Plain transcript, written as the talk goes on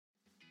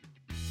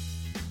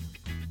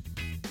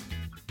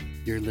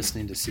You're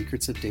listening to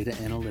Secrets of Data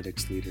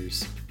Analytics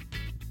Leaders.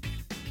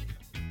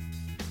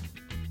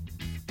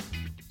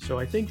 So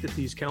I think that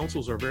these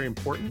councils are very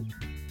important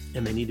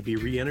and they need to be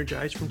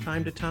re-energized from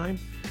time to time,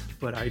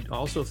 but I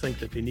also think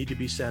that they need to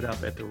be set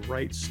up at the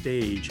right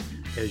stage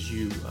as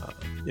you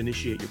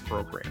initiate your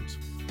programs.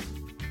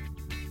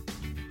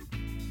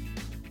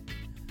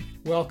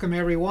 Welcome,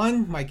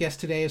 everyone. My guest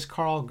today is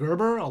Carl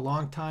Gerber, a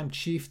longtime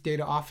chief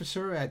data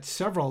officer at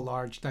several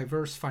large,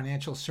 diverse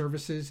financial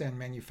services and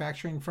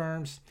manufacturing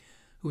firms,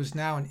 who is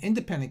now an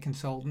independent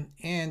consultant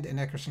and an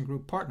Eckerson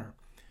Group partner.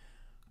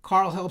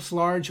 Carl helps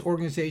large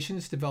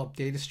organizations develop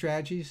data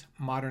strategies,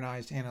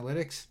 modernize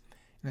analytics,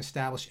 and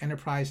establish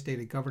enterprise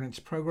data governance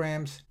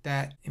programs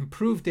that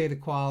improve data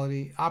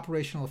quality,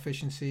 operational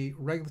efficiency,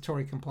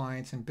 regulatory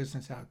compliance, and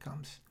business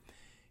outcomes.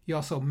 He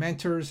also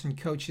mentors and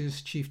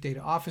coaches chief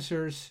data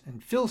officers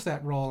and fills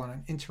that role on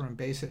an interim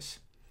basis.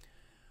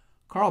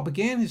 Carl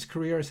began his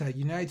career as a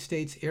United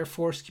States Air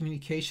Force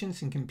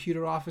communications and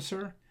computer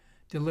officer,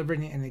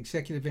 delivering an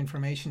executive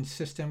information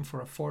system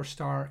for a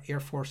 4-star Air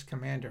Force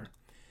commander.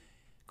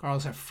 Carl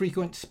is a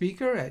frequent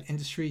speaker at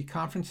industry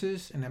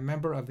conferences and a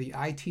member of the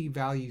IT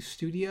Value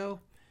Studio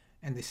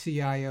and the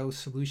CIO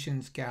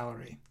Solutions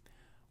Gallery.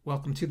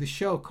 Welcome to the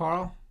show,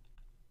 Carl.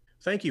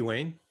 Thank you,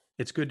 Wayne.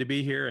 It's good to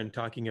be here and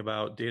talking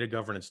about data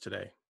governance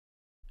today.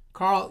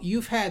 Carl,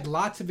 you've had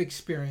lots of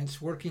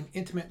experience working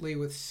intimately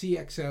with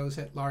CXOs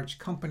at large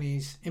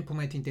companies,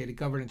 implementing data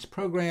governance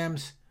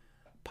programs,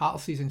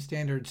 policies, and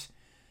standards.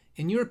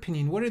 In your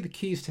opinion, what are the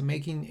keys to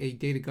making a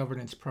data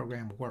governance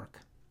program work?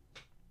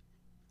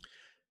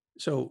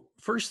 So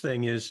first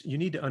thing is you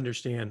need to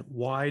understand,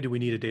 why do we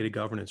need a data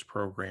governance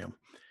program?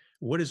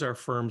 What is our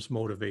firm's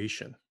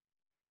motivation?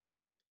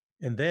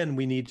 And then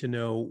we need to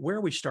know, where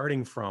are we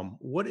starting from?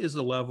 What is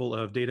the level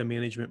of data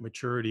management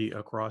maturity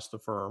across the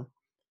firm?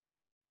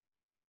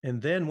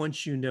 And then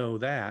once you know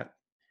that,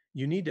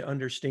 you need to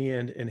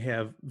understand and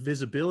have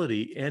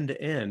visibility end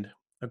to end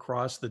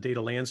across the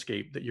data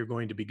landscape that you're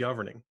going to be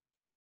governing.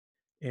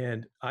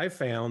 And I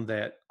found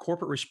that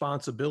corporate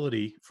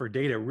responsibility for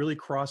data really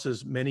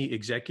crosses many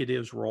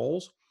executives'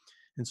 roles.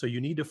 And so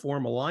you need to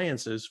form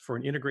alliances for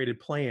an integrated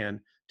plan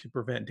to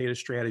prevent data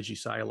strategy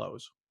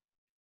silos.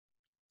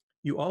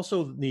 You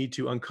also need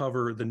to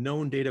uncover the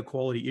known data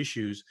quality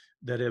issues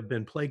that have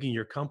been plaguing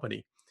your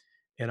company.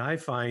 And I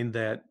find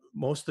that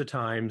most of the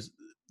times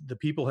the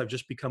people have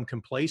just become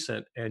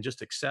complacent and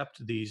just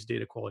accept these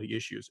data quality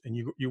issues, and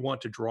you want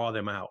to draw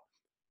them out.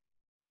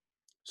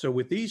 So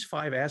with these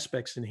 5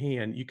 aspects in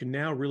hand, you can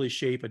now really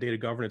shape a data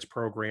governance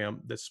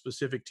program that's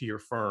specific to your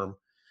firm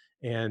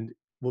and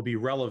will be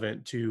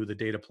relevant to the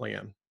data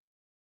plan.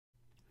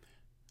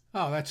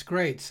 Oh, that's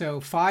great. So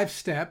 5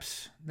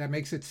 steps, that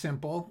makes it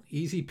simple,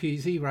 easy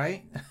peasy,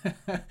 right?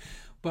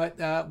 But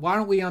why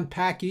don't we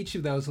unpack each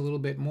of those a little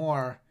bit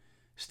more,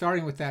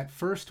 starting with that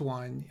first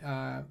one.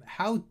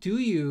 How do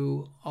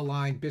you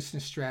align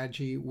business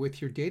strategy with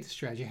your data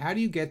strategy? How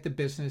do you get the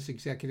business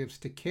executives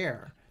to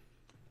care?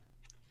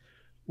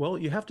 Well,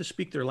 you have to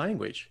speak their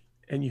language,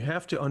 and you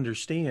have to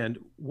understand,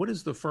 what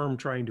is the firm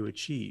trying to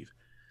achieve.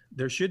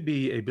 There should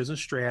be a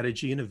business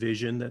strategy and a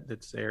vision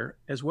that's there,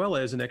 as well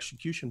as an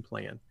execution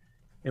plan.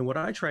 And what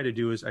I try to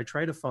do is I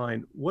try to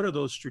find, what are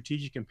those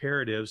strategic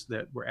imperatives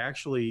that we're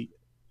actually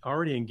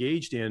already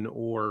engaged in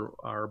or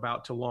are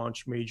about to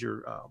launch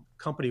major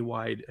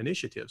company-wide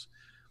initiatives.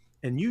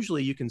 And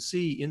usually you can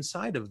see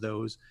inside of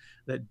those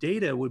that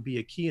data would be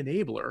a key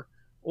enabler,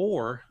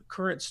 or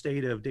current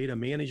state of data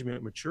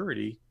management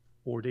maturity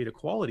or data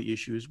quality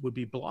issues would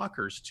be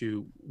blockers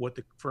to what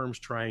the firm's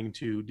trying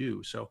to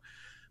do. So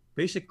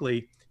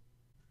basically,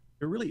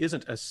 there really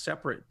isn't a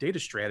separate data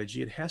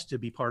strategy. It has to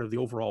be part of the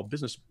overall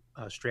business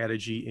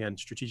strategy and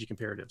strategic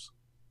imperatives.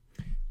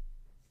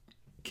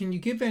 Can you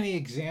give any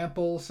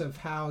examples of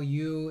how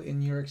you,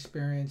 in your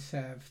experience,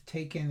 have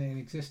taken an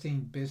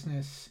existing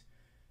business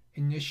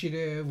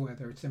initiative,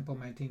 whether it's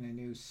implementing a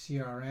new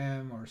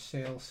CRM or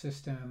sales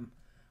system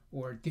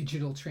or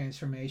digital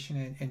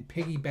transformation, and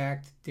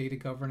piggybacked data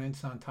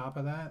governance on top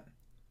of that?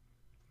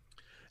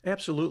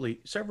 Absolutely.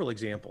 Several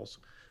examples.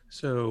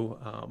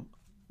 So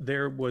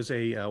there was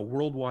a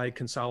worldwide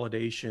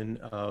consolidation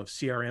of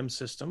CRM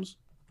systems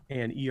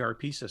and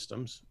ERP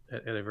systems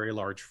at a very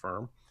large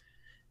firm.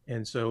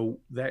 And so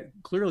that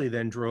clearly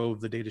then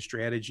drove the data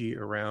strategy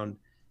around,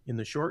 in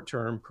the short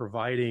term,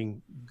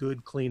 providing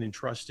good, clean, and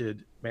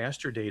trusted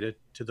master data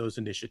to those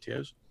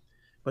initiatives.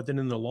 But then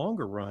in the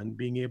longer run,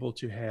 being able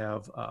to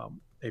have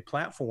a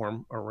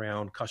platform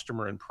around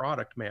customer and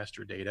product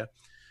master data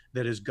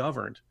that is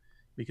governed,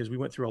 because we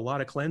went through a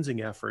lot of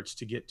cleansing efforts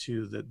to get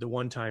to the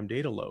one-time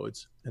data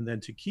loads, and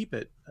then to keep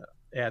it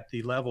at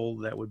the level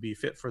that would be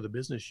fit for the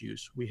business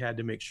use, we had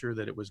to make sure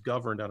that it was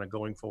governed on a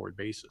going forward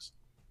basis.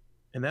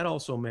 And that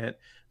also meant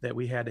that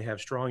we had to have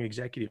strong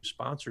executive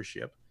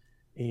sponsorship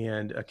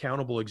and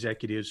accountable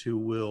executives who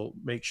will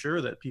make sure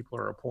that people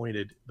are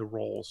appointed the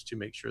roles to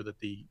make sure that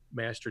the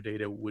master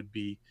data would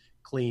be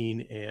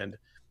clean and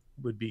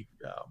would be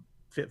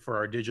fit for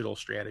our digital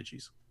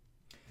strategies.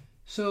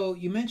 So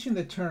you mentioned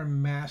the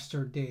term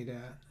master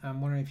data.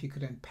 I'm wondering if you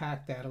could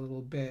unpack that a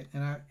little bit.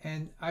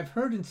 And I've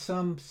heard in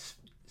some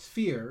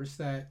spheres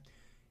that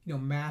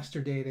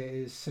master data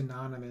is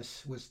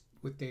synonymous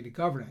with data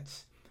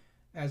governance,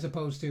 as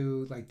opposed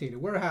to like data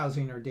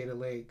warehousing or data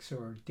lakes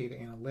or data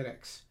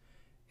analytics.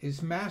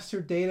 Is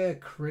master data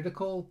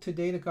critical to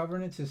data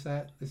governance? Is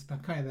that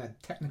kind of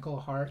that technical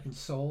heart and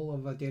soul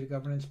of a data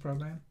governance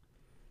program?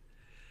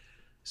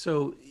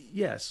 So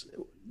yes,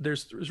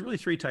 there's really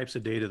three types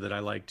of data that I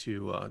like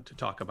to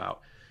talk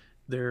about.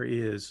 There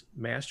is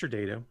master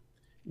data,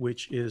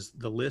 which is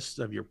the list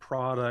of your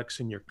products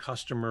and your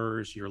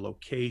customers, your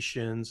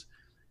locations,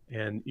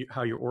 and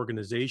how your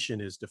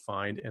organization is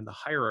defined, and the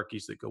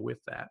hierarchies that go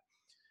with that.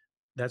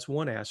 That's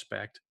one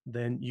aspect.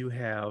 Then you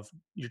have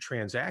your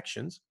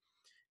transactions,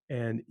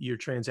 and your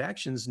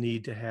transactions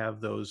need to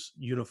have those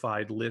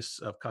unified lists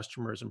of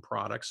customers and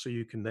products so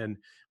you can then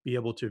be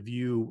able to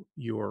view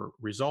your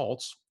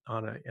results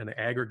on an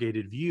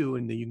aggregated view.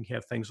 And then you can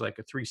have things like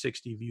a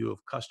 360 view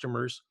of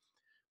customers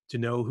to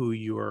know who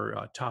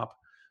your top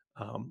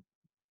um,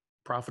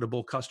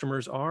 profitable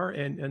customers are,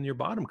 and your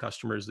bottom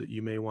customers that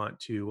you may want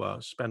to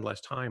spend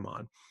less time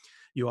on.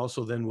 You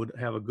also then would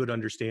have a good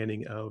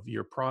understanding of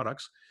your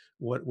products,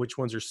 which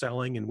ones are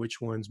selling and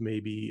which ones may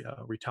be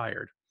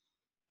retired.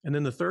 And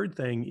then the third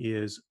thing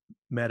is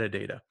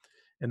metadata.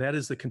 And that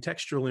is the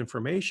contextual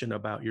information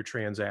about your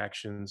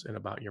transactions and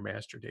about your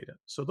master data.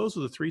 So those are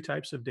the three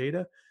types of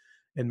data.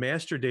 And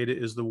master data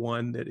is the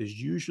one that is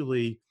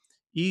usually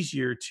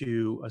easier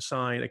to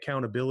assign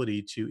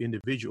accountability to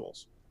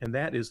individuals. And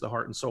that is the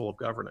heart and soul of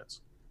governance.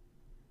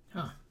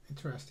 Huh,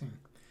 interesting.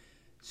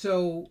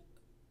 So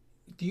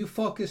do you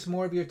focus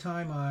more of your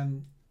time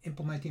on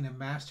implementing a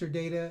master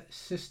data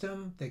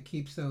system that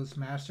keeps those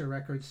master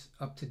records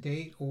up to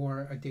date,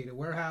 or a data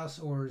warehouse,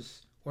 or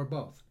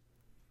both?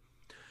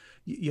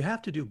 You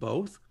have to do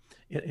both.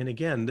 And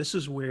again, this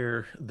is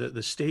where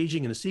the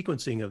staging and the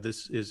sequencing of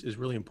this is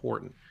really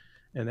important.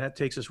 And that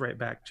takes us right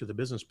back to the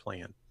business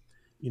plan.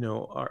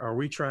 Are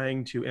we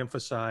trying to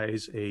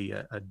emphasize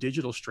a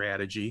digital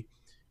strategy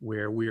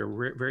where we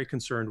are very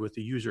concerned with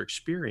the user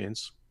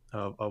experience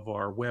of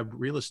our web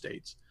real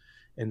estates?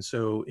 And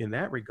so in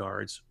that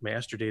regards,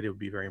 master data would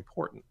be very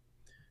important,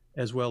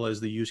 as well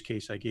as the use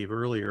case I gave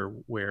earlier,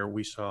 where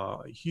we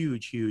saw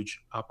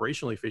huge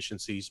operational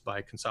efficiencies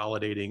by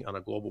consolidating on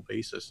a global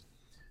basis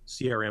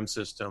CRM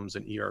systems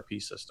and ERP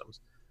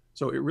systems.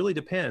 So it really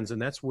depends.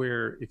 And that's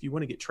where, if you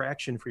want to get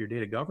traction for your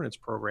data governance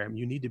program,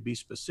 you need to be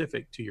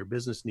specific to your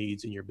business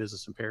needs and your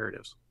business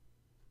imperatives.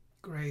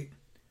 Great.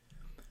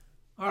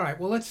 All right.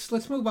 Well,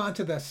 let's move on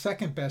to the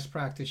second best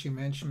practice you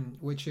mentioned,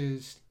 which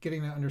is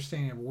getting an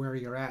understanding of where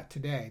you're at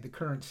today, the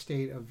current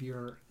state of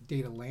your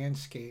data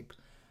landscape.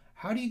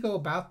 How do you go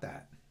about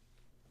that?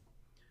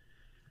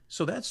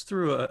 So that's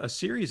through a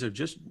series of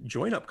just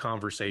join up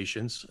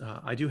conversations.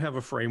 I do have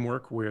a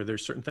framework where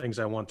there's certain things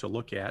I want to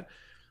look at.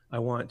 I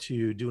want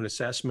to do an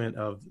assessment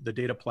of the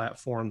data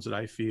platforms that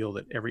I feel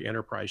that every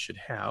enterprise should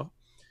have.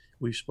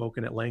 We've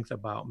spoken at length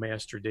about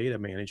master data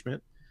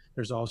management.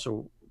 There's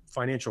also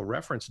financial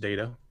reference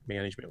data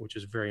management, which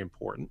is very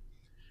important,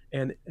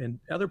 and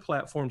other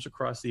platforms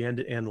across the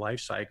end-to-end life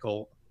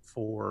cycle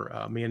for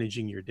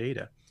managing your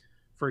data.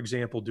 For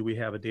example, do we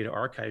have a data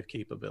archive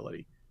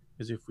capability?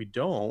 Because if we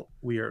don't,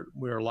 we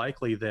are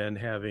likely then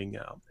having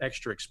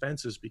extra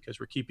expenses because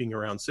we're keeping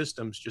around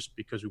systems just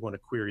because we want to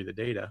query the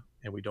data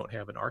and we don't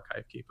have an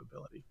archive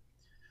capability.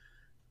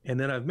 And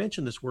then I've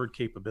mentioned this word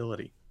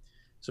capability.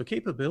 So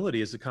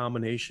capability is a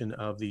combination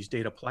of these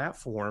data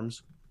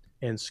platforms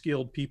and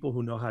skilled people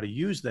who know how to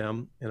use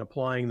them and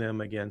applying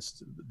them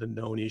against the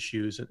known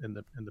issues and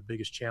the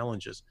biggest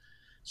challenges.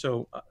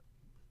 So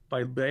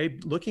by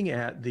looking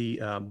at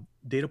the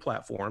data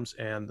platforms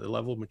and the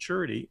level of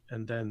maturity,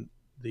 and then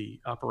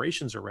the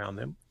operations around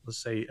them, let's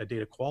say a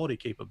data quality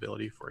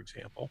capability, for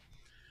example,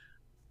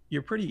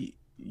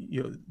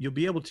 you'll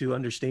be able to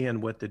understand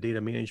what the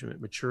data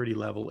management maturity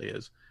level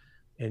is.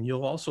 And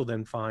you'll also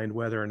then find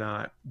whether or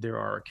not there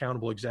are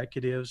accountable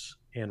executives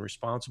and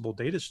responsible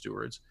data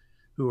stewards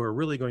who are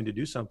really going to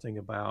do something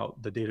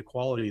about the data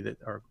quality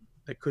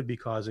that could be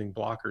causing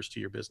blockers to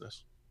your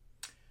business.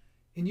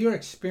 In your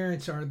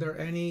experience, are there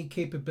any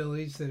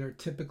capabilities that are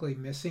typically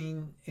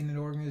missing in an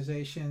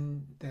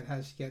organization that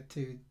has yet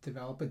to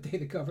develop a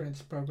data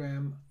governance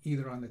program,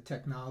 either on the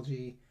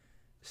technology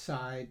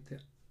side, the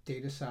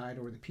data side,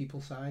 or the people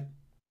side?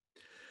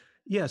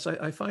 Yes,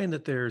 I find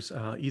that there's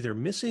either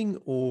missing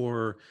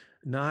or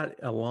not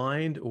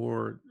aligned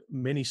or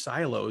many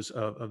silos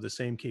of the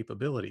same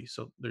capability.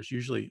 So there's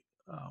usually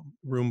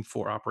room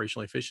for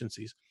operational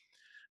efficiencies.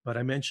 But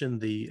I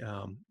mentioned the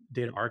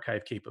data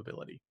archive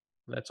capability.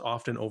 That's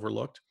often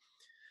overlooked.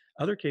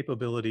 Other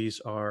capabilities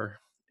are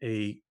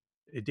a,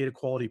 a data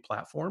quality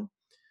platform.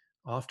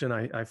 Often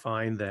I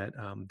find that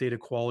data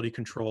quality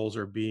controls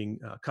are being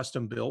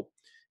custom built,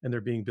 and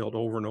they're being built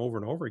over and over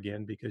and over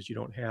again because you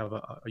don't have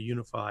a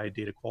unified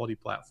data quality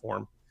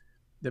platform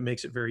that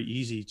makes it very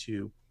easy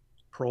to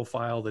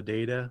profile the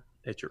data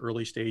at your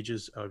early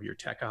stages of your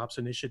tech ops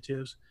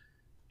initiatives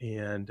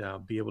and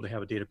be able to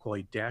have a data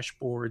quality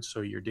dashboard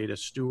so your data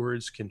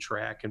stewards can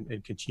track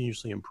and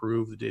continuously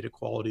improve the data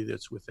quality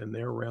that's within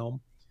their realm.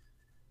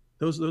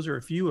 Those are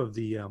a few of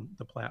the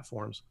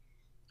platforms.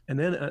 And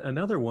then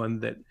another one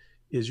that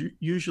is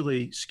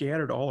usually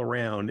scattered all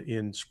around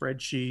in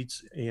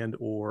spreadsheets and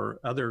or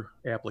other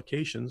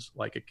applications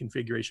like a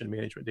configuration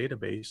management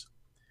database,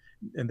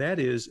 and that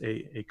is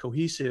a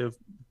cohesive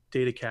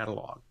data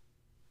catalog.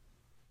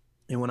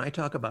 And when I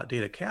talk about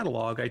data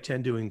catalog, I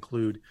tend to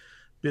include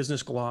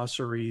business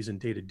glossaries and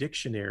data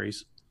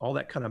dictionaries, all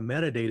that kind of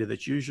metadata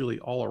that's usually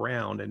all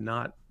around and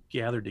not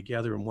gathered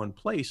together in one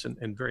place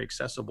and very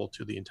accessible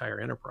to the entire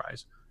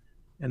enterprise.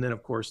 And then,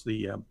 of course,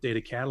 the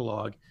data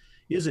catalog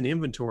is an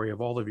inventory of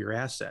all of your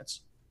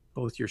assets,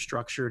 both your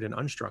structured and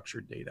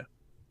unstructured data.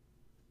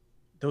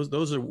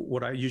 Those are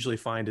what I usually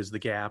find is the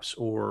gaps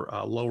or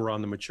lower on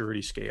the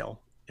maturity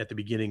scale at the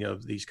beginning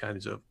of these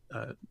kinds of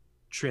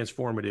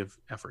transformative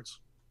efforts.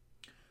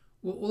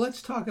 Well,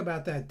 let's talk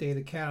about that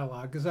data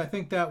catalog, because I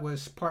think that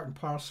was part and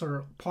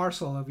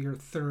parcel of your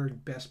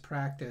third best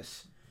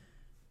practice.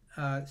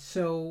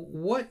 So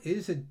what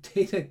is a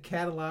data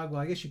catalog?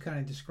 Well, I guess you kind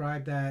of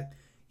described that.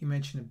 You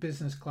mentioned a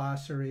business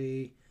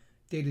glossary,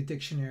 data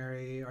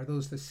dictionary. Are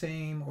those the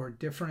same or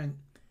different?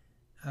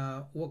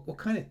 What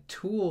kind of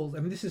tools? I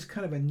mean, this is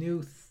kind of a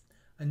new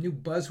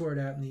buzzword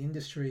out in the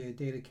industry, a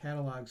data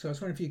catalog. So I was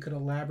wondering if you could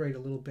elaborate a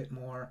little bit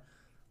more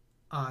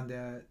on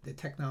the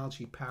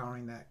technology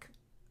powering that.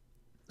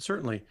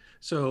 Certainly.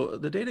 So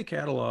the data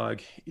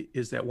catalog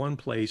is that one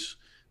place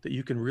that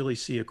you can really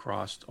see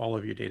across all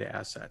of your data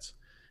assets.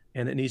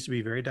 And it needs to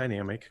be very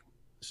dynamic.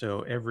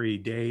 So every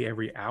day,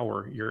 every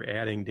hour, you're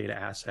adding data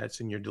assets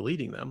and you're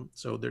deleting them.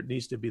 So there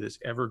needs to be this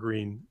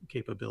evergreen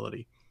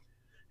capability.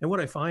 And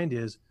what I find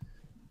is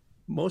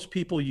most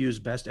people use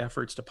best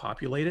efforts to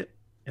populate it.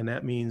 And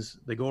that means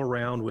they go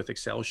around with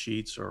Excel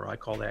sheets, or I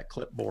call that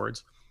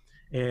clipboards,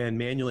 and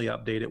manually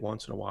update it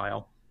once in a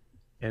while.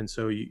 And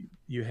so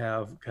you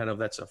have kind of,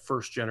 that's a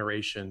first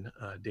generation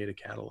data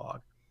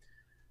catalog.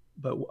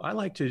 But I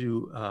like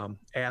to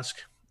ask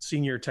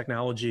senior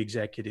technology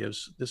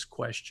executives this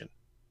question: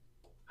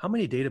 how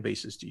many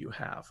databases do you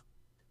have?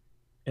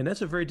 And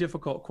that's a very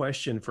difficult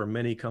question for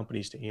many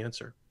companies to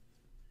answer.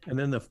 And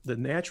then the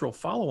natural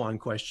follow-on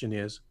question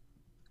is,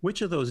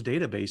 which of those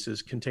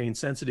databases contain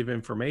sensitive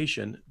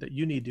information that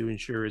you need to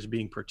ensure is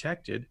being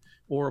protected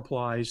or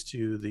applies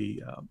to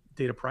the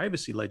data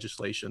privacy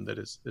legislation that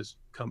has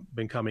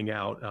been coming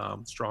out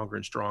stronger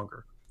and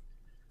stronger?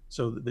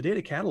 So the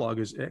data catalog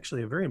is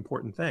actually a very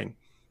important thing.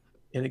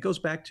 And it goes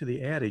back to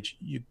the adage,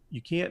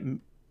 you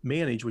can't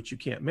manage what you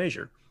can't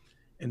measure.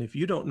 And if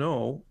you don't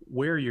know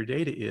where your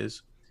data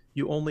is,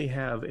 you only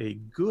have a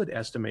good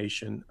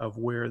estimation of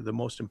where the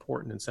most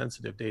important and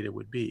sensitive data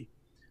would be.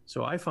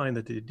 So I find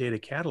that the data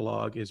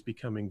catalog is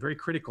becoming very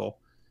critical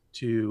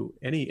to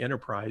any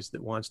enterprise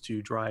that wants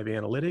to drive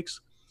analytics,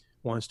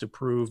 wants to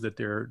prove that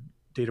they're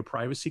data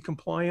privacy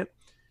compliant,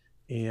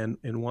 and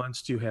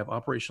wants to have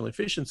operational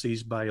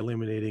efficiencies by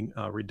eliminating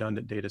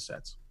redundant data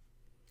sets.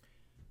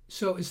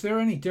 So is there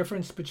any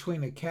difference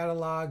between a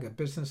catalog, a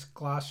business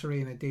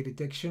glossary, and a data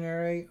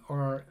dictionary,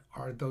 or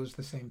are those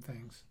the same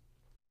things?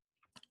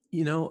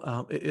 You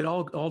know, it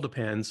all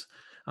depends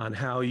on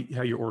how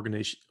your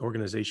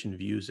organization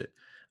views it.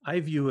 I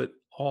view it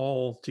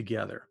all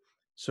together.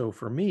 So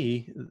for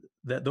me,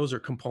 those are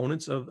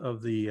components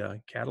of the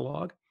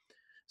catalog.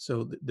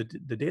 So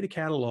the data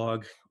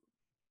catalog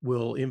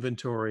will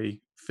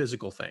inventory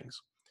physical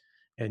things.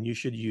 And you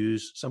should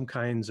use some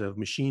kinds of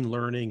machine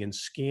learning and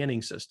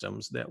scanning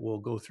systems that will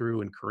go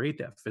through and create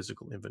that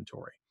physical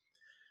inventory.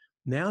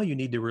 Now you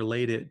need to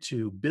relate it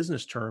to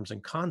business terms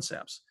and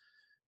concepts,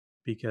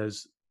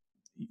 because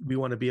we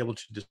want to be able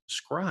to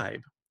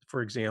describe,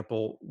 for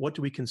example, what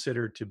do we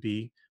consider to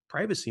be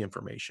privacy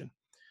information?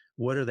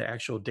 What are the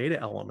actual data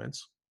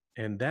elements?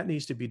 And that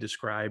needs to be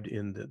described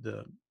in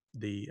the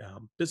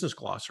business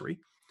glossary.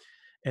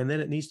 And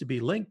then it needs to be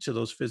linked to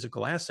those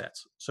physical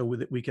assets so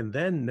that we can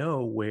then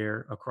know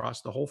where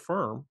across the whole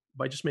firm,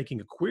 by just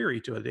making a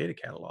query to a data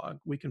catalog,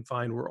 we can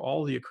find where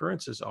all the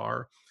occurrences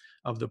are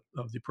of the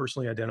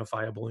personally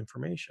identifiable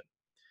information.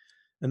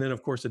 And then,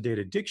 of course, the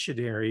data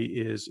dictionary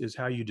is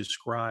how you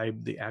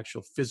describe the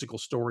actual physical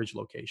storage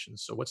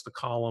locations. So what's the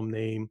column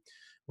name?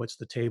 What's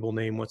the table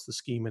name? What's the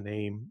schema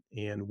name?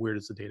 And where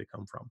does the data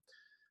come from?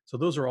 So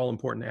those are all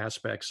important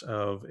aspects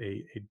of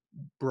a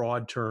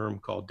broad term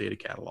called data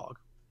catalog.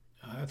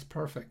 That's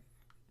perfect.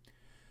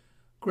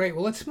 Great.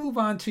 Well, let's move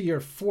on to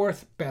your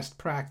fourth best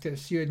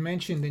practice. You had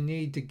mentioned the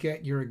need to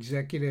get your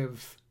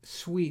executive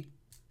suite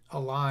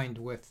aligned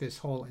with this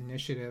whole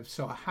initiative.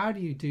 So how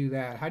do you do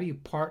that? How do you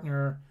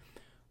partner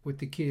with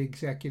the key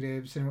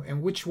executives,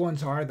 and which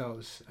ones are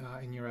those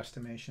in your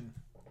estimation?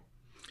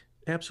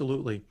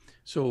 Absolutely.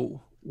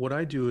 So what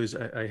I do is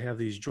I have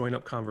these join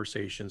up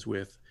conversations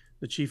with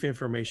the Chief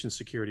Information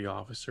Security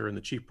Officer and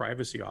the Chief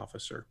Privacy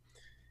Officer.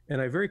 And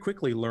I very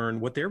quickly learn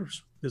what their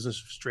business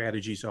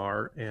strategies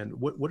are and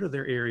what are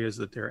their areas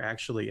that they're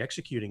actually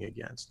executing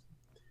against.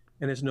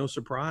 And it's no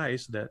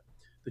surprise that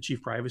the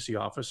Chief Privacy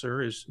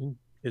Officer is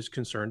is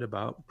concerned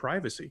about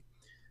privacy,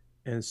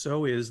 and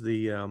so is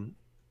the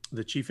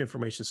Chief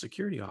Information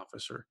Security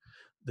Officer.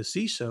 The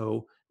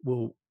CISO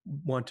will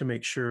want to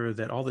make sure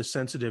that all the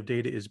sensitive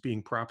data is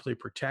being properly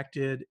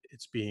protected,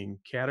 it's being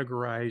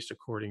categorized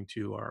according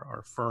to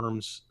our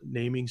firm's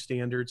naming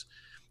standards,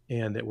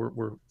 and that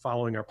we're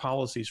following our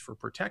policies for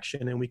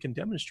protection, and we can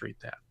demonstrate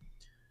that.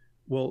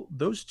 Well,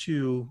 those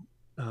two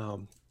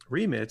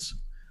remits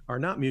are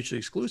not mutually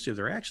exclusive.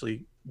 They're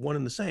actually one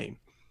and the same.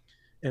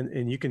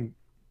 And you can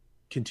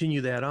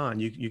continue that on.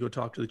 You go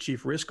talk to the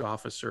Chief Risk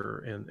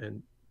Officer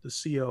and the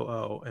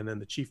COO, and then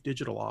the Chief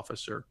Digital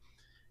Officer,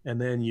 and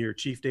then your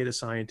Chief Data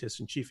Scientist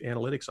and Chief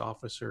Analytics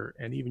Officer,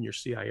 and even your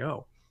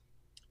CIO.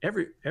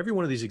 Every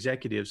one of these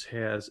executives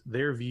has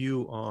their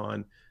view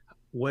on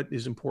what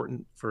is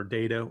important for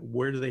data,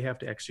 where do they have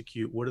to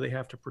execute, what do they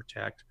have to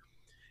protect.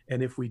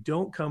 And if we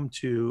don't come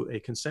to a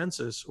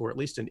consensus, or at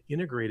least an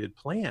integrated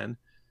plan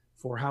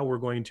for how we're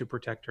going to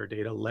protect our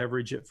data,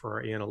 leverage it for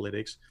our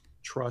analytics,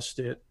 trust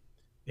it,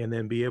 and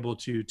then be able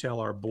to tell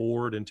our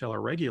board and tell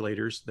our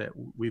regulators that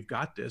we've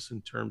got this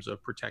in terms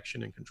of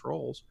protection and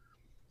controls,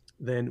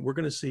 then we're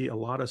going to see a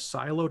lot of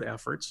siloed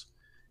efforts,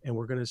 and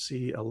we're going to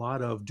see a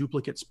lot of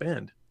duplicate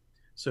spend.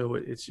 So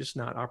it's just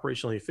not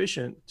operationally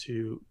efficient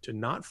to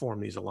not form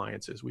these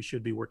alliances. We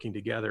should be working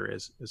together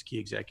as key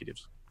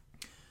executives.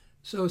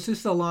 So is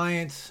this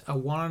alliance a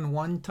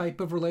one-on-one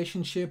type of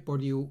relationship, or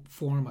do you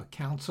form a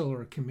council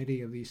or a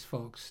committee of these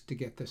folks to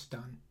get this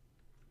done?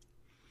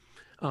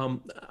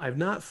 I've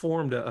not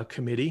formed a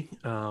committee.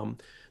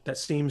 That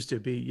seems to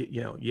be,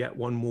 yet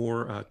one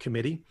more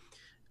committee.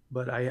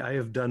 But I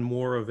have done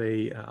more of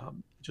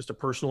just a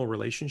personal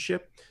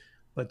relationship.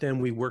 But then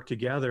we work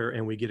together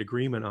and we get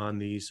agreement on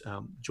these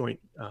joint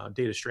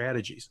data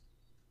strategies.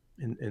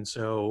 And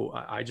so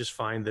I just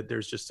find that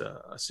there's just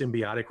a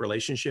symbiotic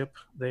relationship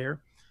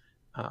there.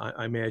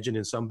 I imagine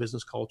in some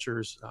business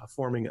cultures,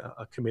 forming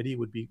a committee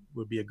would be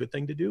a good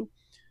thing to do.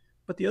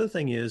 But the other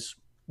thing is,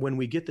 when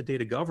we get the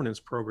data governance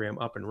program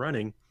up and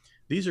running,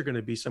 these are going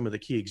to be some of the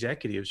key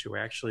executives who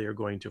actually are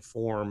going to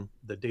form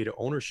the data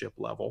ownership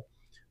level,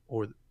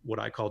 or what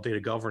I call data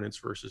governance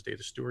versus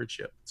data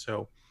stewardship.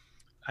 So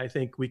I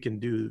think they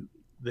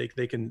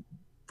can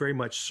very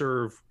much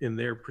serve in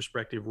their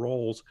respective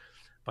roles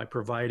by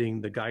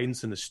providing the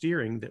guidance and the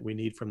steering that we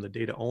need from the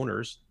data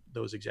owners,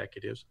 those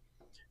executives,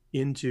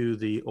 into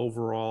the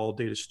overall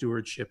data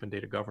stewardship and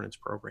data governance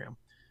program.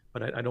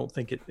 But I don't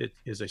think it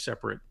is a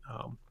separate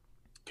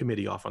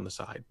committee off on the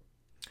side.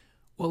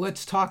 Well,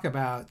 let's talk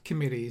about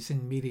committees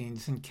and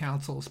meetings and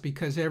councils,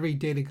 because every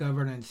data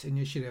governance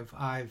initiative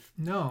I've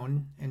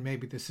known, and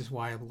maybe this is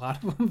why a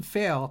lot of them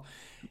fail,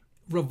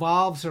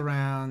 revolves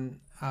around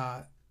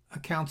a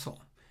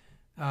council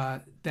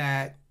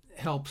that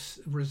helps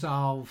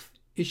resolve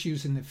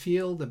issues in the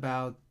field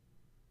about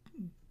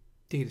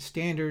data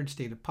standards,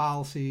 data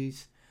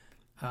policies.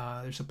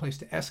 There's a place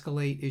to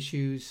escalate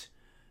issues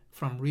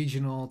from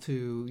regional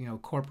to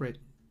corporate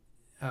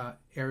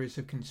areas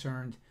of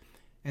concern.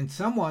 And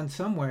someone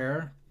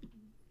somewhere,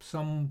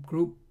 some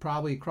group,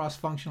 probably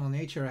cross-functional in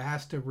nature,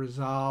 has to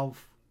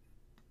resolve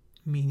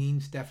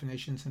meanings,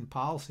 definitions, and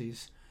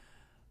policies.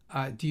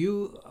 Do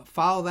you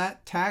follow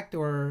that tact,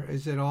 or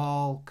is it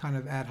all kind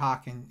of ad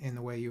hoc in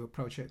the way you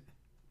approach it?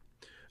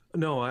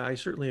 No, I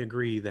certainly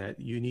agree that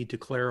you need to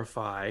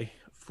clarify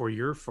for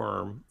your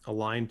firm,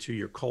 aligned to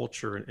your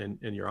culture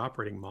and your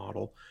operating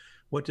model,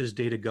 what does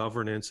data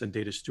governance and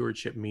data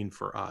stewardship mean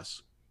for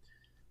us?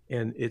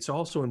 And it's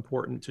also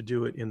important to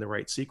do it in the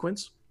right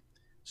sequence.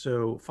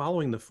 So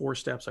following the 4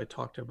 steps I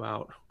talked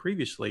about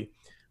previously,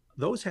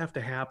 those have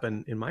to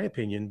happen, in my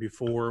opinion,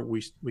 before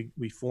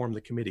we form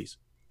the committees.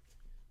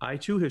 I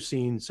too have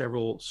seen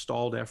several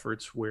stalled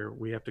efforts where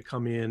we have to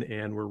come in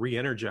and we're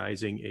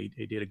re-energizing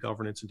a data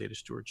governance and data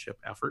stewardship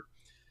effort.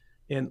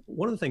 And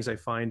one of the things I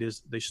find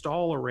is they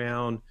stall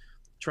around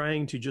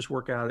trying to just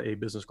work out a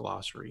business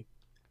glossary.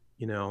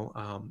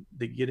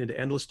 They get into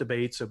endless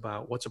debates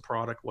about what's a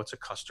product, what's a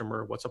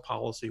customer, what's a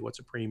policy, what's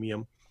a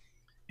premium.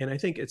 And I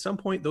think at some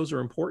point those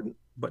are important,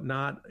 but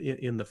not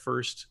in the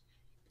first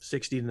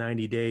 60 to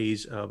 90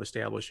 days of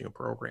establishing a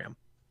program.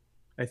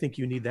 I think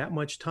you need that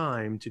much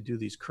time to do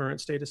these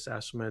current state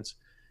assessments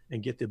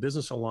and get the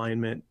business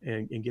alignment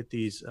and get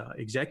these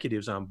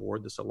executives on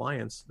board, this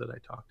alliance that I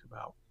talked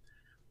about.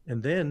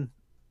 And then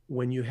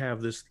when you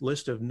have this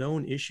list of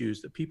known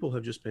issues that people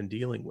have just been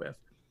dealing with,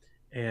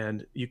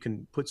 and you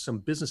can put some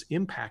business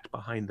impact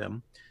behind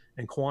them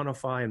and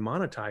quantify and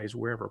monetize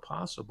wherever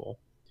possible,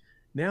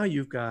 now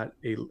you've got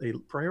a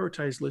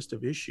prioritized list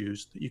of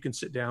issues that you can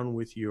sit down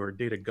with your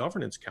data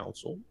governance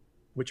council,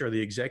 which are the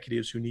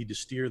executives who need to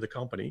steer the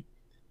company,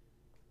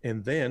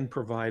 and then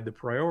provide the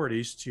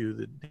priorities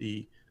to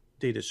the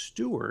data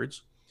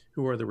stewards,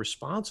 who are the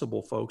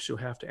responsible folks who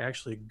have to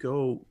actually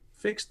go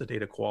fix the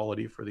data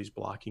quality for these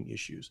blocking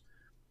issues.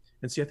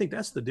 And see, I think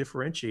that's the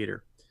differentiator.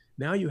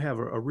 Now you have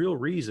a real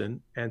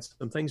reason and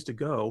some things to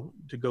go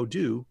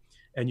do,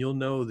 and you'll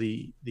know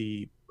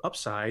the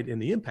upside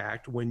and the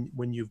impact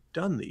when you've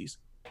done these.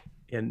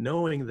 And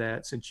knowing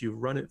that since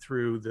you've run it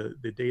through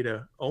the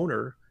data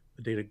owner,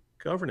 a data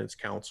governance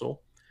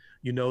council,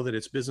 you know that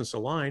it's business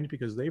aligned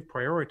because they've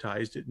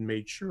prioritized it and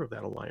made sure of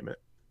that alignment.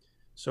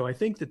 So I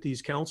think that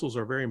these councils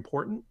are very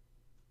important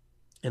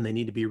and they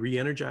need to be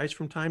re-energized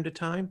from time to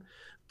time.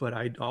 But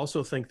I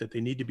also think that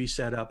they need to be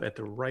set up at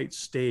the right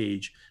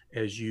stage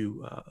as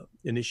you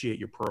initiate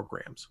your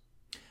programs.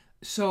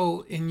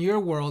 So, in your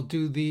world,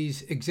 do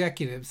these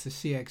executives, the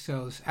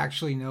CXOs,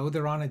 actually know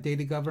they're on a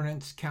data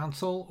governance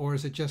council, or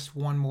is it just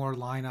one more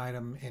line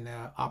item in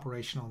an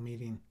operational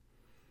meeting?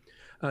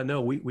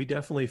 No, we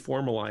definitely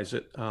formalize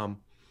it.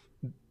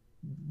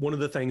 One of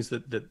the things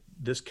that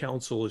this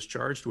council is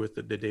charged with,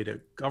 the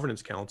Data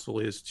Governance Council,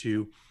 is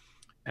to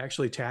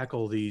actually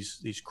tackle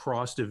these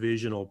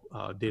cross-divisional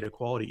data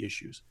quality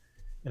issues.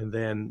 And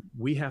then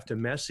we have to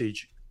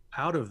message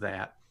out of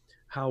that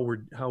how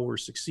we're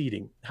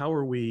succeeding, how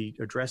are we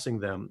addressing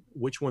them,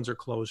 which ones are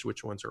closed,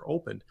 which ones are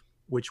opened,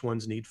 which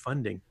ones need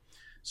funding.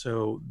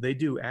 So they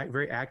do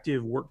very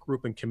active work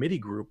group and committee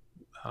group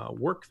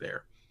work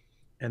there.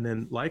 And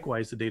then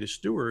likewise, the data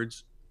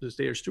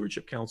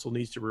stewardship council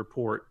needs to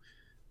report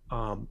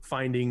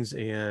findings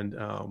and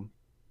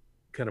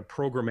kind of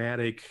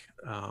programmatic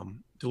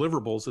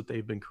deliverables that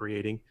they've been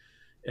creating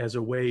as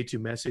a way to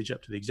message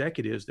up to the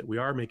executives that we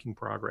are making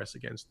progress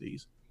against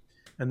these.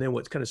 And then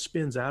what kind of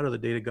spins out of the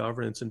data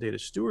governance and data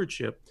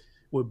stewardship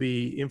would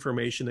be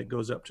information that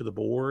goes up to the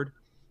board,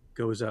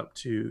 goes up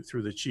through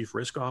the chief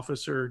risk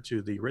officer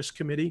to the risk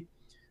committee,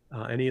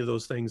 any of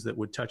those things that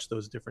would touch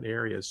those different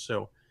areas.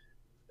 So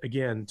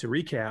again, to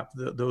recap,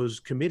 those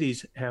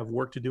committees have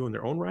work to do in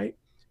their own right,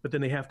 but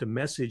then they have to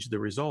message the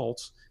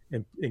results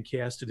and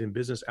cast it in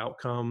business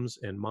outcomes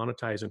and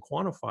monetize and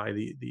quantify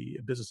the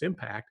business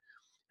impact.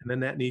 And then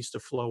that needs to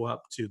flow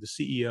up to the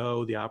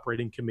CEO, the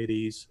operating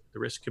committees, the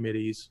risk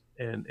committees,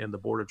 and the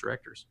board of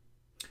directors.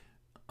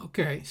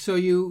 Okay,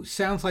 so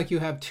sounds like you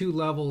have two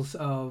levels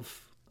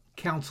of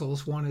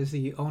councils. One is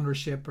the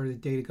ownership or the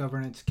data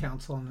governance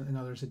council, and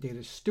another is the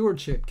data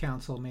stewardship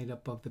council, made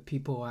up of the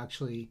people who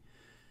actually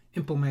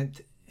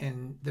implement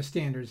and the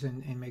standards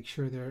and make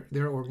sure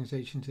their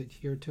organizations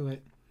adhere to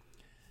it.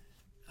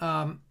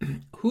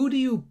 Who do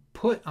you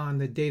put on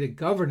the data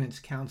governance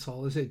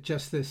council? Is it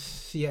just the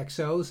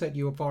CXOs that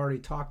you have already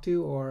talked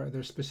to, or are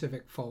there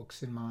specific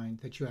folks in mind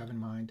that you have in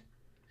mind?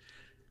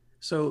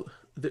 So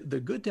the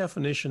good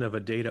definition of a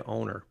data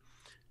owner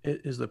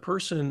is the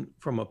person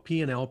from a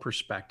P&L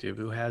perspective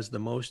who has the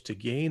most to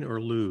gain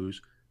or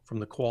lose from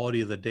the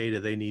quality of the data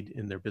they need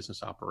in their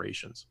business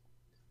operations.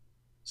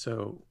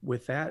 So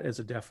with that as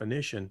a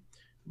definition,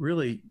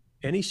 really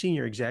any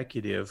senior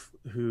executive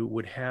who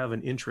would have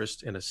an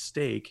interest and a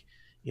stake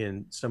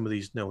in some of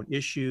these known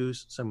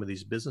issues, some of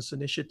these business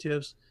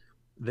initiatives,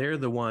 they're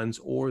the ones,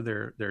 or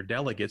their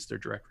delegates, their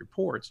direct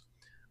reports,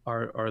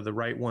 are the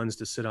right ones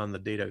to sit on the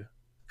Data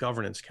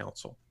Governance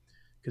Council.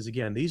 Because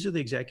again, these are the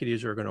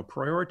executives who are going to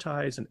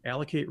prioritize and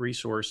allocate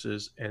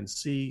resources and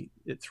see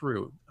it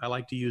through. I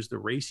like to use the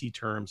racy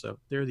terms of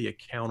they're the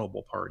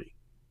accountable party.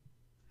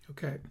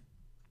 Okay.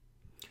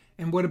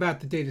 And what about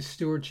the Data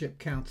Stewardship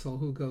Council?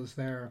 Who goes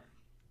there?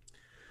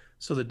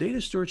 So the Data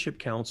Stewardship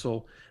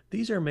Council,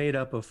 these are made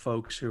up of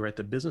folks who are at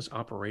the business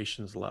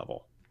operations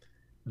level.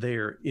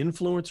 They're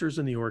influencers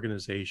in the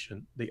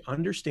organization. They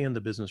understand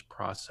the business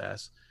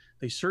process.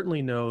 They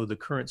certainly know the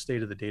current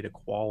state of the data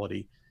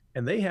quality,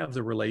 and they have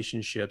the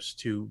relationships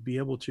to be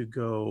able to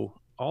go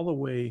all the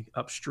way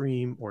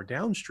upstream or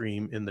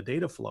downstream in the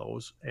data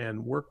flows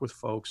and work with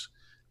folks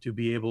to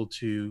be able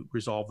to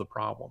resolve the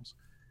problems.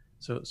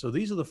 So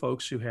these are the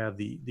folks who have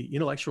the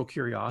intellectual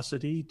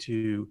curiosity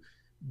to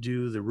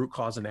do the root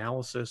cause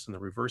analysis and the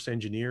reverse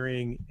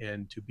engineering,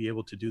 and to be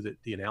able to do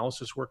the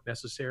analysis work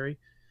necessary,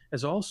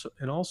 and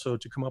also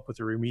to come up with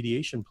the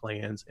remediation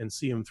plans and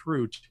see them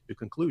through to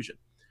conclusion.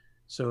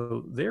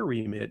 So their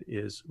remit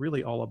is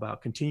really all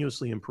about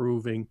continuously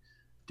improving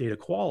data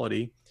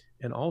quality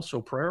and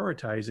also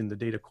prioritizing the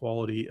data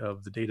quality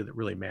of the data that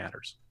really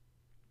matters.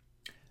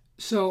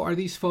 So are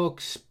these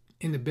folks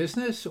in the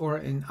business or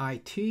in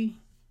IT?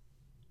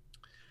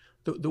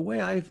 The way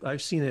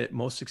I've seen it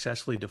most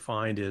successfully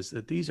defined is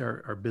that these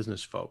are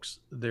business folks.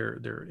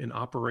 They're in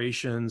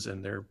operations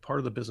and they're part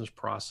of the business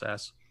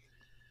process,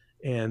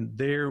 and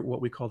they're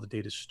what we call the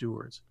data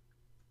stewards.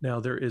 Now,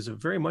 there is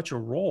very much a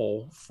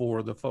role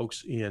for the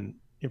folks in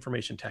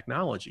information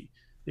technology.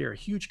 They are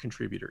huge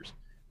contributors.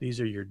 These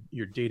are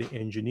your data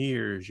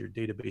engineers, your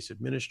database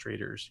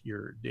administrators,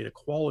 your data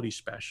quality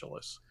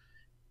specialists.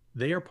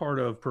 They are part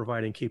of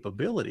providing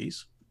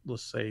capabilities.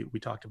 Let's say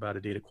we talked about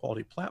a data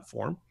quality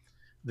platform.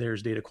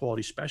 There's data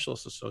quality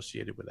specialists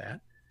associated with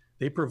that.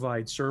 They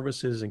provide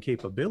services and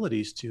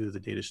capabilities to the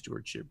data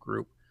stewardship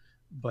group,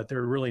 but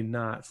they're really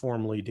not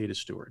formally data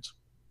stewards.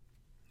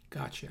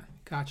 Gotcha.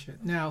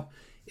 Now,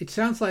 it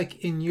sounds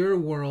like in your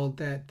world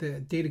that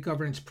the data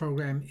governance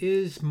program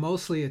is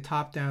mostly a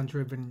top-down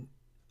driven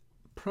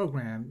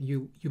program.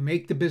 You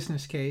make the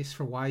business case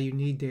for why you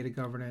need data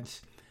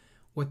governance,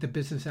 what the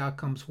business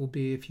outcomes will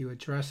be if you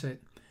address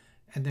it,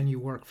 and then you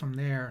work from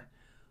there.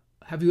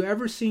 Have you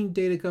ever seen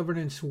data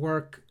governance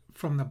work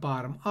from the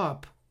bottom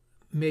up,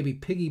 maybe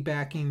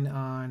piggybacking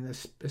on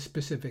a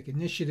specific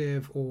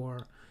initiative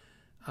or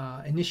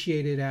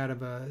initiated out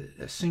of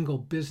a single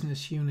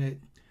business unit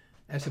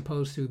as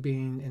opposed to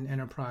being an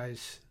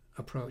enterprise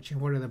approach? And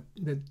what are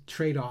the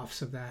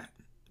trade-offs of that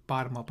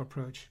bottom-up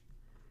approach?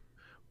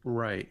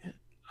 Right.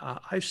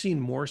 I've seen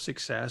more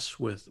success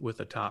with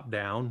the top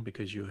down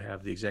because you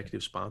have the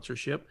executive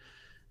sponsorship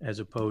as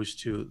opposed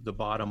to the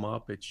bottom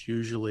up. It's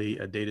usually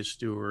a data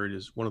steward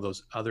is one of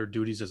those other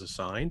duties as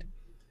assigned,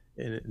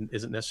 and it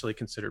isn't necessarily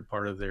considered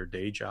part of their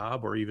day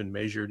job or even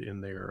measured in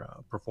their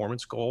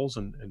performance goals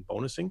and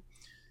bonusing.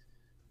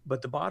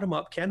 But the bottom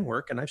up can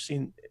work, and I've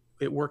seen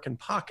it work in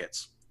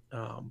pockets.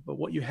 But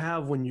what you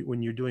have when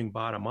you're doing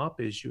bottom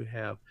up is you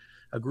have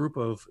a group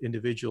of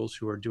individuals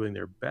who are doing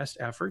their best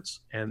efforts,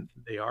 and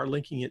they are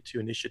linking it to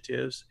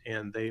initiatives,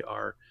 and they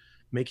are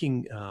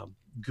making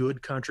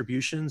good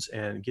contributions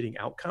and getting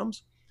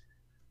outcomes.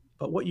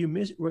 But what you're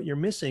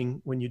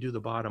missing when you do the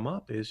bottom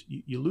up is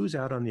you lose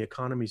out on the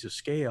economies of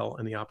scale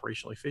and the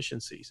operational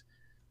efficiencies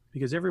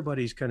because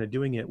everybody's kind of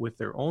doing it with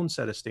their own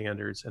set of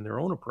standards and their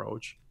own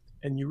approach,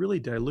 and you really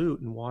dilute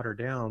and water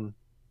down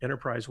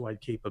enterprise-wide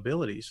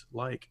capabilities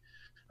like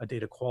a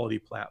data quality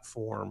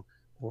platform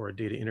or a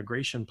data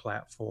integration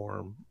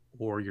platform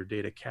or your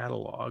data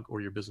catalog or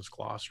your business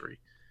glossary.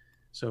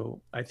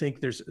 So I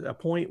think there's a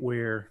point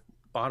where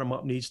bottom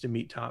up needs to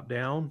meet top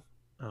down,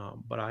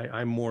 but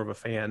I'm more of a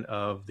fan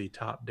of the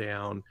top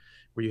down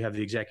where you have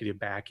the executive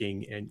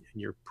backing and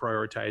you're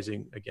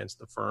prioritizing against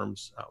the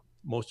firm's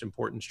most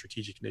important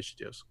strategic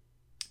initiatives.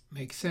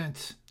 Makes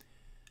sense.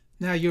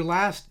 Now, your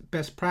last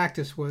best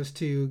practice was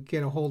to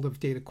get a hold of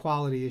data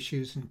quality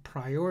issues and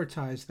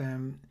prioritize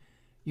them.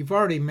 You've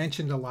already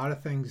mentioned a lot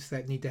of things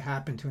that need to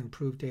happen to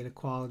improve data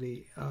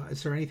quality.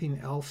 Is there anything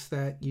else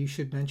that you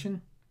should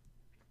mention?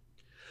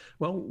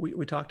 Well,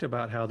 we talked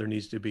about how there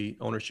needs to be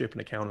ownership and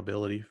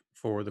accountability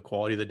for the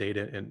quality of the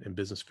data and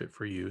business fit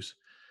for use.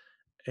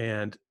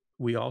 And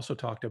we also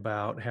talked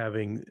about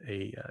having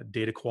a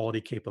data quality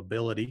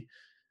capability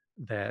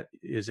that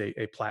is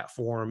a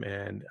platform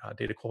and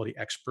data quality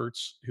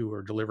experts who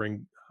are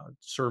delivering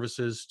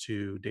services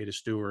to data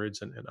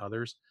stewards and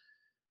others.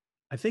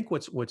 I think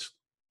what's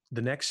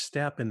the next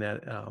step in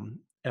that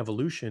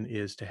evolution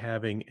is to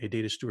having a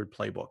data steward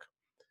playbook.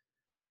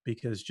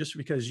 Because just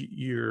because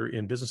you're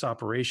in business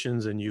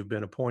operations and you've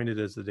been appointed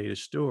as the data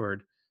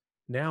steward,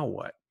 now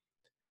what?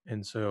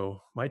 And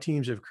so my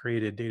teams have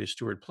created data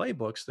steward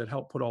playbooks that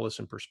help put all this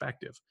in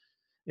perspective.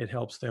 It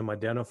helps them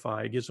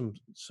identify, gives them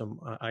some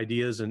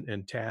ideas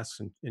and tasks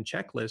and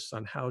checklists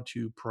on how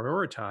to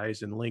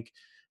prioritize and link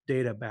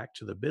data back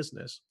to the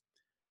business,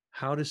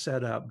 how to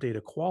set up data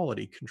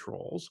quality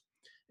controls.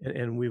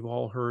 And we've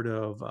all heard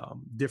of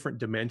different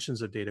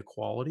dimensions of data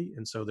quality.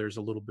 And so there's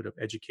a little bit of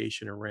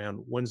education around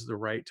when's the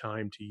right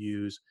time to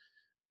use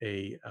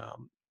a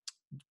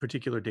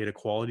particular data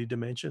quality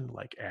dimension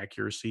like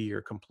accuracy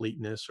or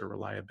completeness or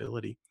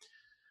reliability.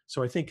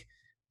 So I think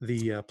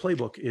the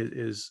playbook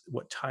is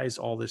what ties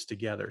all this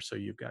together. So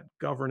you've got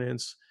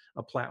governance,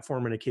 a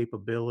platform and a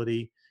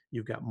capability,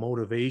 you've got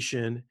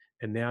motivation,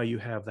 and now you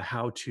have the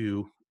how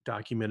to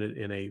documented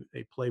in a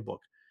playbook.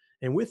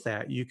 And with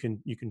that, you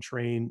can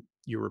train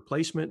your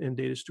replacement in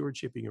data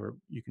stewardship.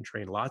 You can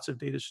train lots of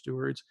data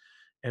stewards.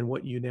 And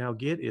what you now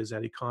get is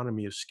that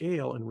economy of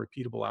scale and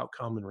repeatable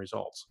outcome and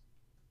results.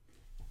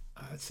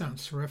 That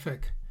sounds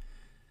terrific.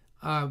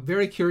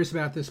 Very curious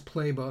about this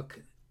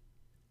playbook.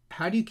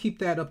 How do you keep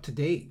that up to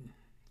date?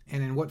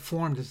 And in what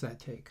form does that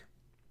take?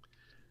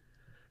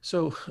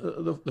 So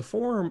the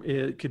form,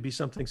 it could be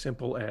something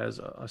simple as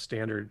a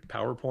standard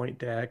PowerPoint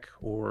deck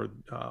or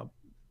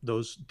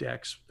those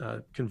decks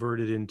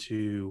converted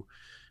into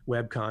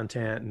web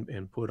content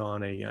and put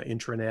on a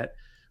intranet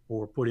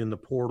or put in the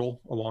portal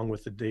along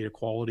with the data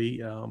quality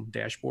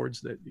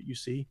dashboards that you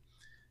see.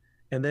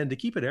 And then to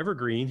keep it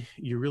evergreen,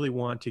 you really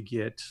want to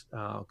get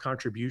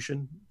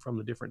contribution from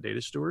the different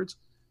data stewards.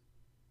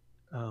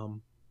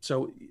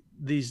 So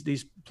these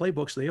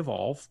playbooks, they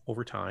evolve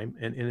over time,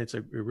 and it's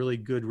a really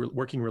good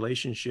working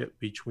relationship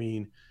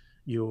between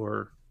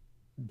your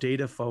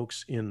data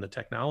folks in the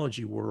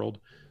technology world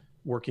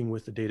working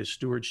with the data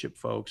stewardship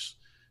folks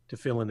to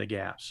fill in the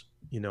gaps.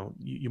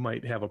 You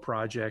might have a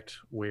project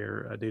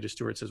where a data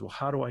steward says, well,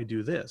 how do I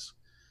do this?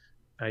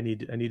 I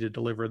need to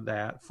deliver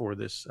that for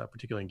this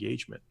particular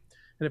engagement.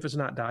 And if it's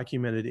not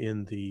documented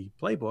in the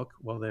playbook,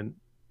 well, then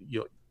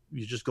you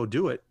just go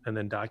do it and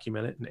then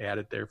document it and add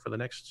it there for the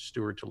next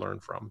steward to learn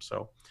from.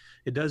 So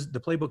the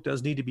playbook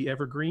does need to be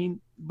evergreen,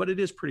 but it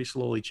is pretty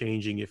slowly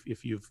changing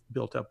if you've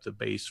built up the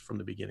base from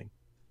the beginning.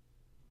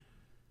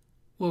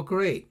 Well,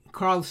 great.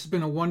 Carl, this has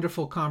been a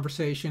wonderful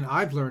conversation.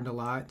 I've learned a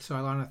lot. So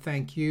I want to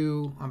thank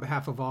you on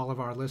behalf of all of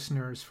our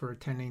listeners for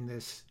attending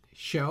this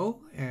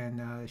show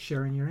and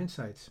sharing your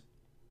insights.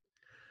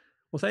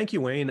 Well, thank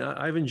you, Wayne.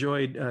 I've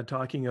enjoyed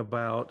talking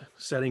about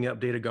setting up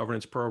data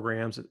governance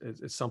programs.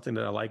 It's something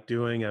that I like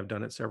doing. I've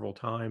done it several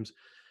times.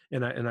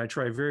 And I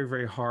try very,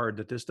 very hard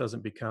that this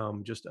doesn't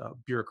become just a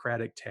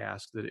bureaucratic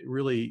task, that it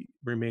really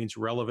remains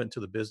relevant to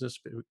the business,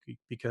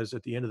 because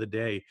at the end of the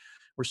day,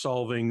 we're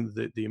solving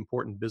the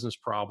important business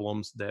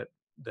problems that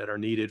are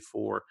needed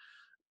for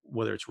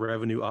whether it's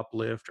revenue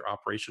uplift or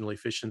operational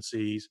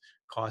efficiencies,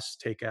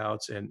 cost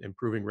takeouts, and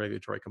improving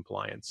regulatory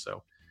compliance.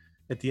 So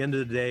at the end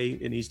of the day,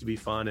 it needs to be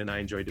fun, and I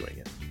enjoy doing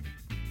it.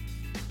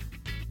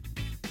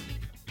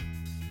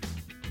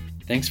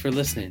 Thanks for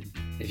listening.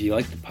 If you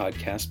like the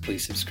podcast,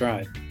 please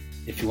subscribe.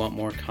 If you want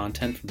more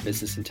content from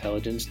business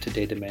intelligence to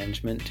data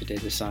management to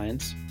data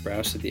science,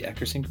 browse to the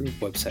Eckerson Group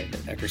website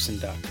at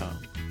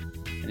eckerson.com.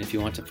 And if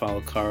you want to follow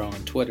Carl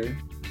on Twitter,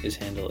 his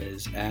handle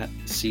is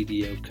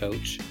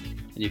 @CDOcoach,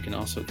 and you can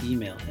also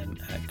email him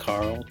at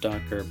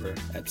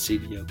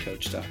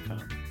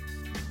carl.gerber@cdocoach.com.